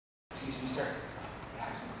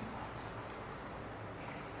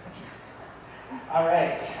All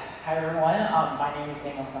right. Hi, everyone. My name is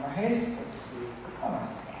Summerhays. Let's see.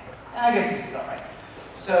 I guess this is all right.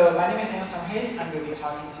 So my name is Summerhays. I'm going to be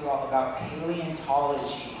talking to you all about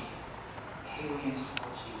paleontology.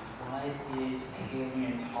 Paleontology. What is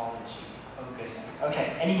paleontology? Oh, goodness.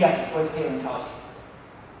 Okay. Any guesses? What is paleontology?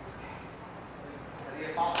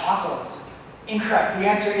 Fossils. Incorrect. The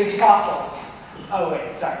answer is fossils. Oh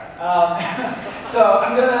wait, sorry. So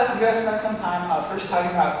I'm gonna spend some time first talking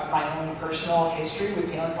about my own personal history with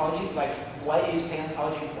paleontology, like what is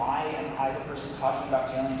paleontology, why am I the person talking about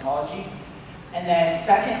paleontology, and then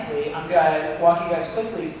secondly, I'm gonna walk you guys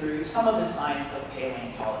quickly through some of the science of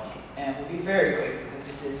paleontology, and we'll be very quick because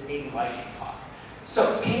this is a lightning talk.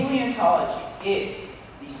 So paleontology is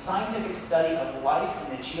the scientific study of life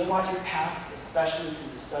in the geologic past, especially through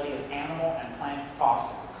the study of animal and plant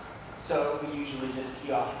fossils. So we usually just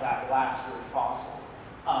key off that last word, fossils.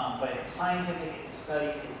 But it's scientific, it's a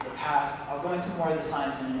study, it's the past. I'll go into more of the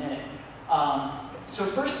science in a minute. So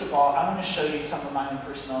first of all, I want to show you some of my own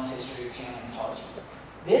personal history of paleontology.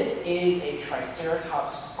 This is a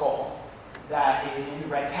Triceratops skull that is in the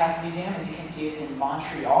Redpath Museum. As you can see, it's in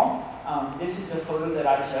Montreal. This is a photo that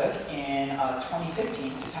I took in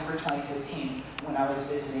 2015, September 2015, when I was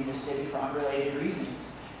visiting the city for unrelated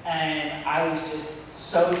reasons. And I was just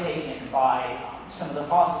so taken by some of the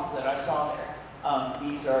fossils that I saw there.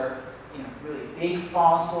 These are really big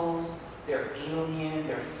fossils. They're alien,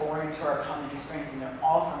 they're foreign to our common experience, and they're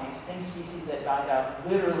all from extinct species that died out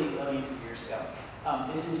literally millions of years ago.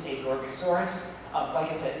 This is a Gorgosaurus. Like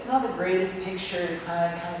I said, it's not the greatest picture. It's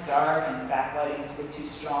kind of dark, and the backlighting is a bit too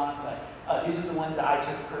strong, but these are the ones that I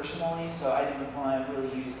took personally, so I didn't want to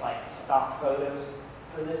really use like stock photos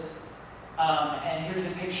for this. And here's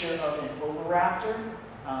a picture of an oviraptor.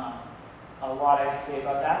 A lot I could say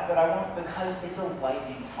about that, but I won't because it's a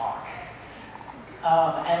lightning talk.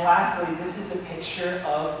 And lastly, this is a picture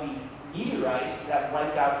of the meteorite that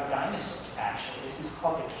wiped out the dinosaurs, actually. This is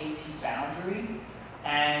called the KT boundary,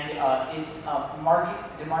 and it's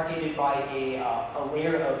demarcated by a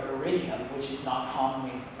layer of iridium, which is not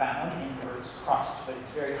commonly found in the Earth's crust, but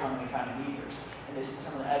it's very commonly found in meteors. And this is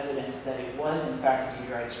some of the evidence that it was, in fact, a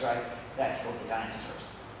meteorite strike that killed the dinosaurs.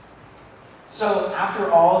 So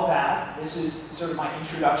after all of that, this was sort of my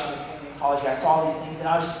introduction to paleontology. I saw these things and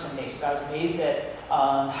I was just amazed. I was amazed at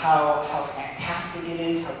how fantastic it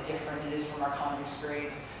is, how different it is from our common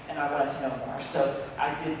experience, and I wanted to know more. So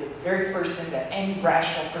I did the very first thing that any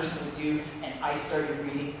rational person would do, and I started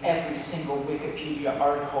reading every single Wikipedia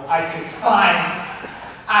article I could find.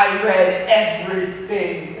 I read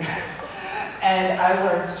everything. And I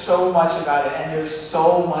learned so much about it, and there's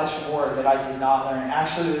so much more that I did not learn.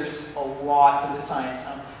 Actually, there's a lot to the science.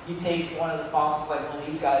 You take one of the fossils like one of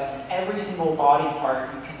these guys, and every single body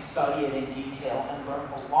part, you can study it in detail and learn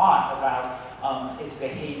a lot about its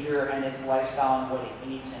behavior and its lifestyle and what it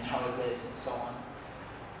eats and how it lives and so on.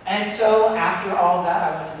 And so after all that,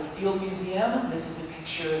 I went to the Field Museum. This is a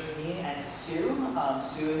picture of me and Sue.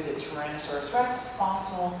 Sue is a Tyrannosaurus rex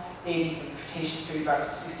fossil dating from the Cretaceous period, about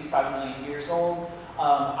 65 million years old.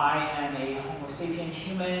 I am a Homo sapien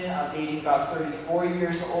human dating about 34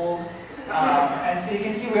 years old. And so you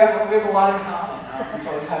can see we have a lot in common. We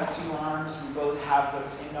both have 2 arms, we both have the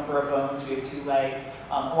same number of bones, we have 2 legs.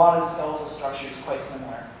 A lot of the skeletal structure is quite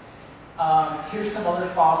similar. Here's some other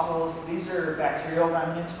fossils. These are bacterial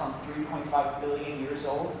remnants from 3.5 billion years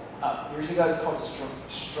old. Years ago, it's called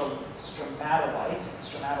stromatolite.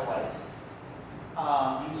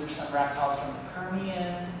 These are some reptiles from the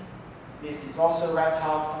Permian. This is also a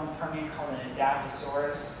reptile from the Permian called an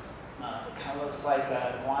Edaphosaurus. It kind of looks like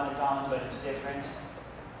a iguanodon, but it's different.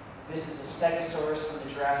 This is a Stegosaurus from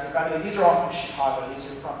the Jurassic. By the way, these are all from Chicago. These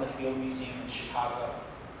are from the Field Museum in Chicago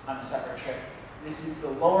on a separate trip. This is the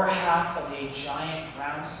lower half of a giant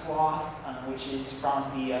ground sloth, which is from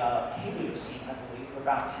the Paleocene, I believe,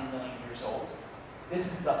 about 10 million years old. This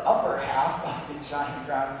is the upper half of the giant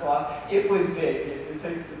ground sloth. It was big. It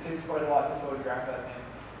takes quite a lot to photograph that thing.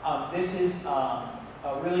 This is a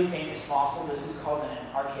really famous fossil. This is called an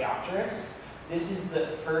Archaeopteryx. This is the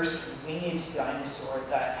first winged dinosaur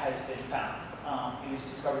that has been found. It was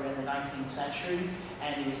discovered in the 19th century,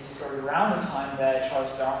 and it was discovered around the time that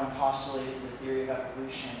Charles Darwin postulated the theory of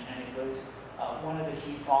evolution, and it was one of the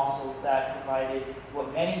key fossils that provided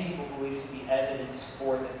what many people believe to be evidence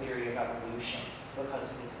for the theory of evolution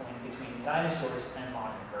because of its link between dinosaurs and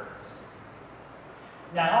modern birds.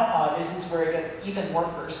 Now, this is where it gets even more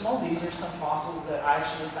personal. These are some fossils that I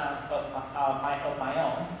actually found of my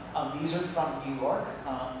own. These are from New York.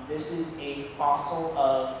 This is a fossil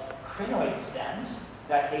of crinoid stems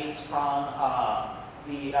that dates from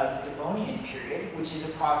the Devonian period, which is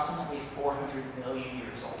approximately 400 million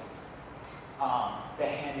years old. The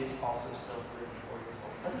hand is also still 34 years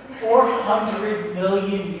old. 400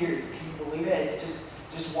 million years, can you believe it? It's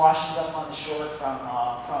just washes up on the shore from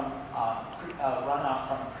runoff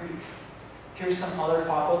from a creek. Here's some other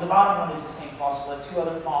fossils. Well, the bottom one is the same fossil, but 2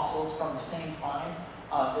 other fossils from the same find.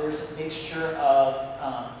 There's a mixture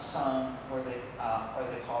of some, what are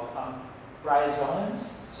they called? Bryozoans.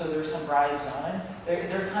 So there's some bryozoan.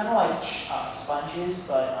 They're kind of like sponges,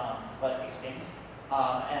 but extinct.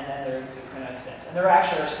 And then there's the crinoid stems. And there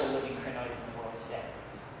actually are still living crinoids in the world today.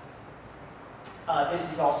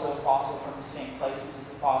 This is also a fossil from the same place. This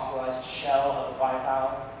is a fossilized shell of a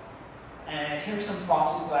bivalve. And here's some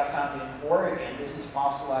fossils that I found in Oregon. This is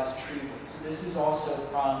fossilized tree wood. So this is also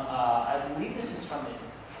from, I believe this is from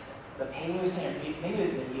the Paleocene, or maybe it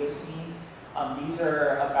was the Eocene. These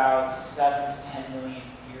are about 7 to 10 million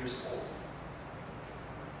years old.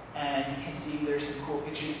 And you can see there's some cool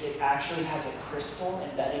pictures. It actually has a crystal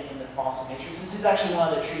embedded in the fossil matrix. This is actually one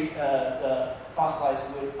of the fossilized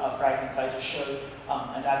wood fragments I just showed,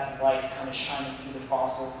 and that's light kind of shining through the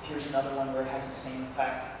fossil. Here's another one where it has the same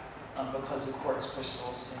effect because of quartz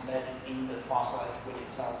crystals embedded in the fossilized wood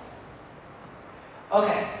itself.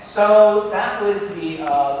 Okay, so that was the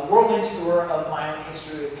whirlwind tour of my own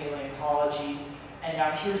history of paleontology, and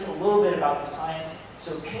now here's a little bit about the science.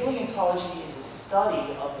 So paleontology is a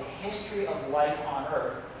study of the history of life on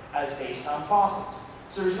Earth as based on fossils.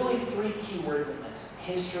 So there's really 3 key words in this: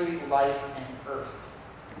 history, life, and Earth.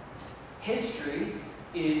 History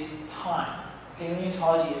is time.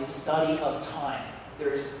 Paleontology is a study of time.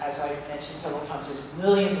 There's, as I mentioned several times, there's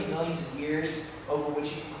millions and millions of years over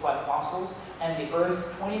which you can collect fossils, and the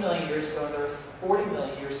Earth 20 million years ago and the Earth 40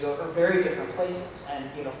 million years ago are very different places, and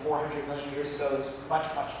 400 million years ago is much,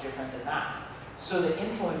 much different than that. So the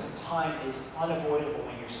influence of time is unavoidable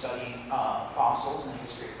when you're studying fossils and the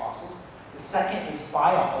history of fossils. The second is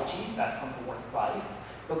biology. That's from the word life,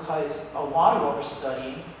 because a lot of what we're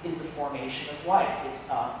studying is the formation of life.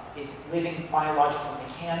 It's living biological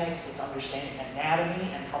mechanics, it's understanding anatomy,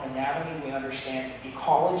 and from anatomy we understand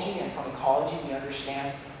ecology, and from ecology we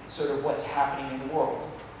understand sort of what's happening in the world.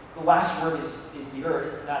 The last word is the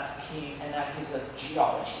Earth, and that's key, and that gives us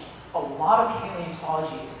geology. A lot of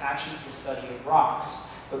paleontology is actually the study of rocks,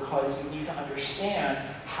 because you need to understand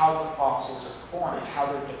how the fossils are formed, how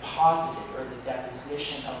they're deposited, or the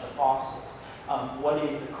deposition of the fossils. What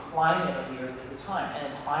is the climate of the Earth at the time?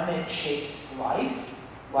 And climate shapes life.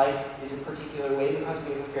 Life is a particular way because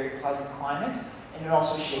we have a very pleasant climate, and it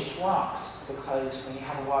also shapes rocks, because when you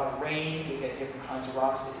have a lot of rain, you get different kinds of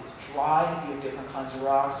rocks. If it's dry, you have different kinds of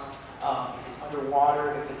rocks. If it's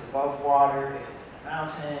underwater, if it's above water, if it's in a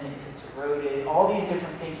mountain, if it's eroded, all these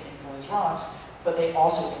different things influence rocks, but they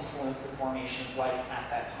also influence the formation of life at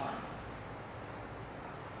that time.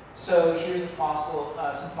 So here's a fossil,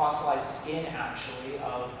 some fossilized skin, actually,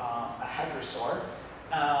 of a hadrosaur.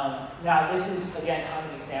 Now this is, again, kind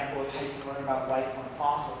of an example of how you can learn about life from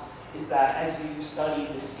fossils, is that as you study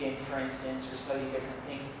the skin, for instance, or study different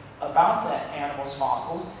things about that animal's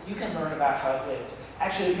fossils, you can learn about how it lived.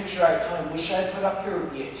 Actually, the picture I kind of wish I had put up here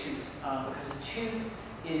would be a tooth, because a tooth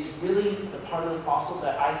is really the part of the fossil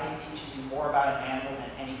that I think teaches you more about an animal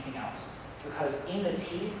than anything else. Because in the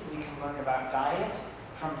teeth, we can learn about diet.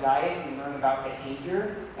 From diet, we learn about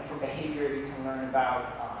behavior, and from behavior, you can learn about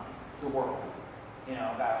the world,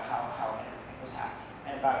 about how everything was happening,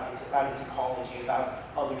 and about its ecology, about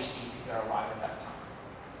other species that are alive at that time.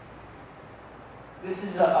 This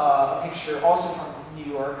is a picture also from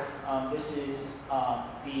New York. This is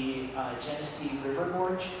the Genesee River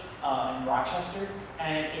Gorge in Rochester,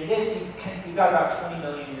 and in this you've got about 20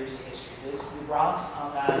 million years of history. The rocks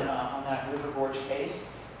on that river gorge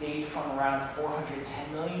face date from around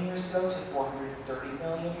 410 million years ago to 430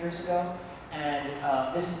 million years ago, and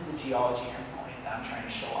this is the geology component that I'm trying to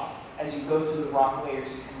show off. As you go through the rock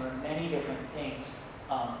layers, you can learn many different things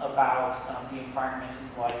about the environment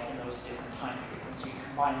and life in those different time periods. And so you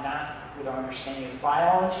combine that with our understanding of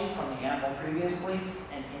biology from the animal previously,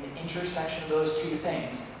 and in the intersection of those 2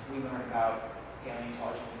 things, we learn about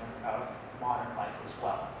paleontology, we learn about modern life as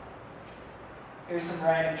well. Here's some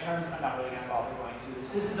random terms. I'm not really going to bother going through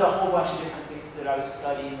this. This is a whole bunch of different things that I was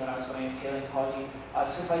studying when I was going into paleontology.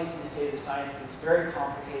 Suffice it to say, the science is very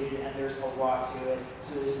complicated and there's a lot to it,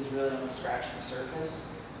 so this is really only scratching the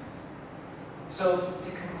surface. So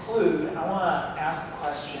to conclude, I want to ask the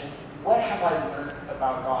question, what have I learned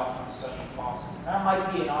about God from studying fossils? That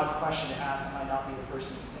might be an odd question to ask, it might not be the first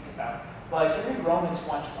thing you think about. But if you read Romans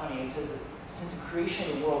 1:20, it says that since the creation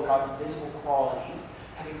of the world, God's invisible qualities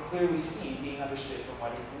have been clearly seen, being understood from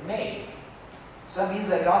what has been made. So that means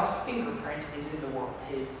that God's fingerprint is in the world.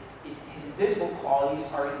 His invisible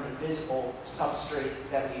qualities are in the visible substrate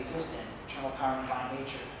that we exist in, eternal power and divine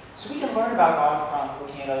nature. So we can learn about God from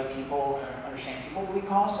looking at other people and understand people, but we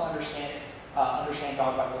can also understand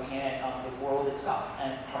God by looking at the world itself,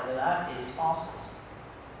 and part of that is fossils.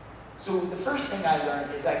 So the first thing I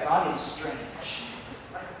learned is that God is strange.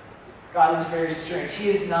 God is very strange. He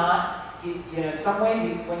is not, in some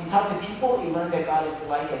ways, when you talk to people, you learn that God is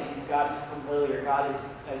like us. God is familiar. God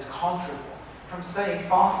is comfortable. From studying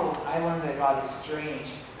fossils, I learned that God is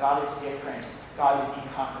strange. God is different. God is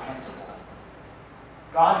incomprehensible.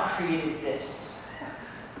 God created this.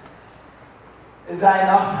 Is that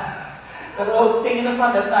enough? The little thing in the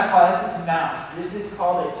front, that's not called, that's its mouth. This is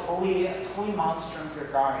called a Tolly monstrum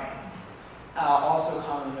gregarium, also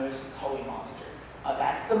commonly known as the Tolly monster.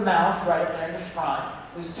 That's the mouth right up there in the front.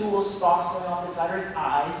 There's two little stalks going off the side of his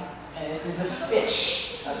eyes, and this is a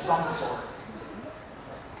fish of some sort.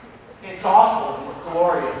 It's awful, it's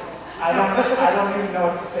glorious. I don't even know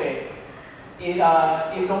what to say.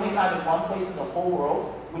 It's only found in one place in the whole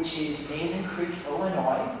world, which is Mason Creek,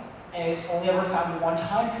 Illinois, and it's only ever found in one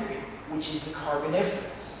time period, which is the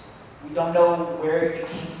Carboniferous. We don't know where it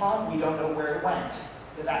came from, we don't know where it went,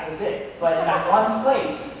 but that was it. But in that one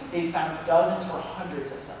place, they found dozens or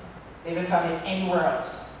hundreds of them. They haven't found it anywhere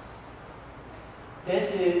else.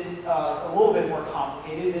 This is a little bit more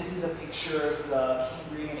complicated. This is a picture of the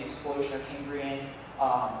Cambrian explosion, or Cambrian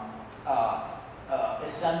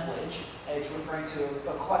assemblage. And it's referring to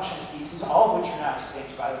a collection of species, all of which are now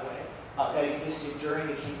extinct, by the way, that existed during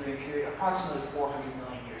the Cambrian period, approximately 400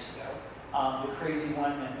 million years ago. The crazy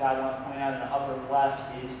one that I want to point out in the upper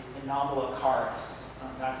left is Anomalocaris.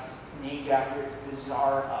 That's named after its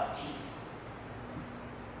bizarre teeth.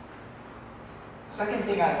 Second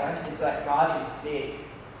thing I learned is that God is big.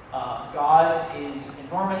 God is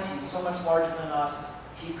enormous. He's so much larger than us.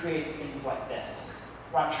 He creates things like this.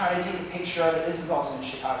 When I'm trying to take a picture of it, this is also in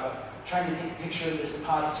Chicago, I'm trying to take a picture of this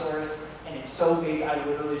Apatosaurus, and it's so big I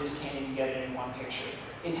literally just can't even get it in one picture.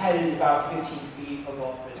 Its head is about 15 feet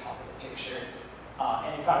above the top of the picture.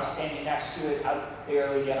 And if I was standing next to it, I would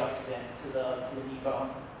barely get up to the knee bone.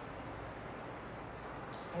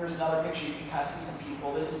 Here's another picture. You can kind of see some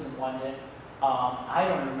people. This is in London. I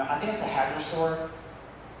don't remember. I think it's a hadrosaur.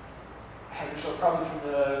 Hadrosaur, probably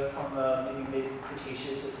from the maybe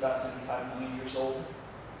mid-Cretaceous. It's about 75 million years old.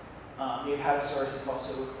 The Apatosaurus is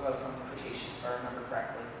also from the Cretaceous, if I remember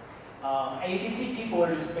correctly. And you can see people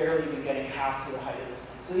are just barely even getting half to the height of this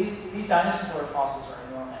thing. So these dinosaur fossils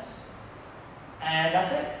are enormous. And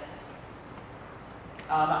that's it.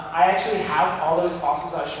 I actually have all those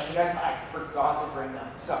fossils I was showing you guys, but I forgot to bring them.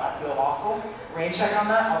 So I feel awful. Rain check on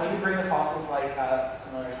that. I'll maybe bring the fossils like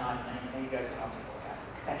some other time, and you guys can all take a look at it.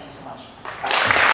 Thank you so much.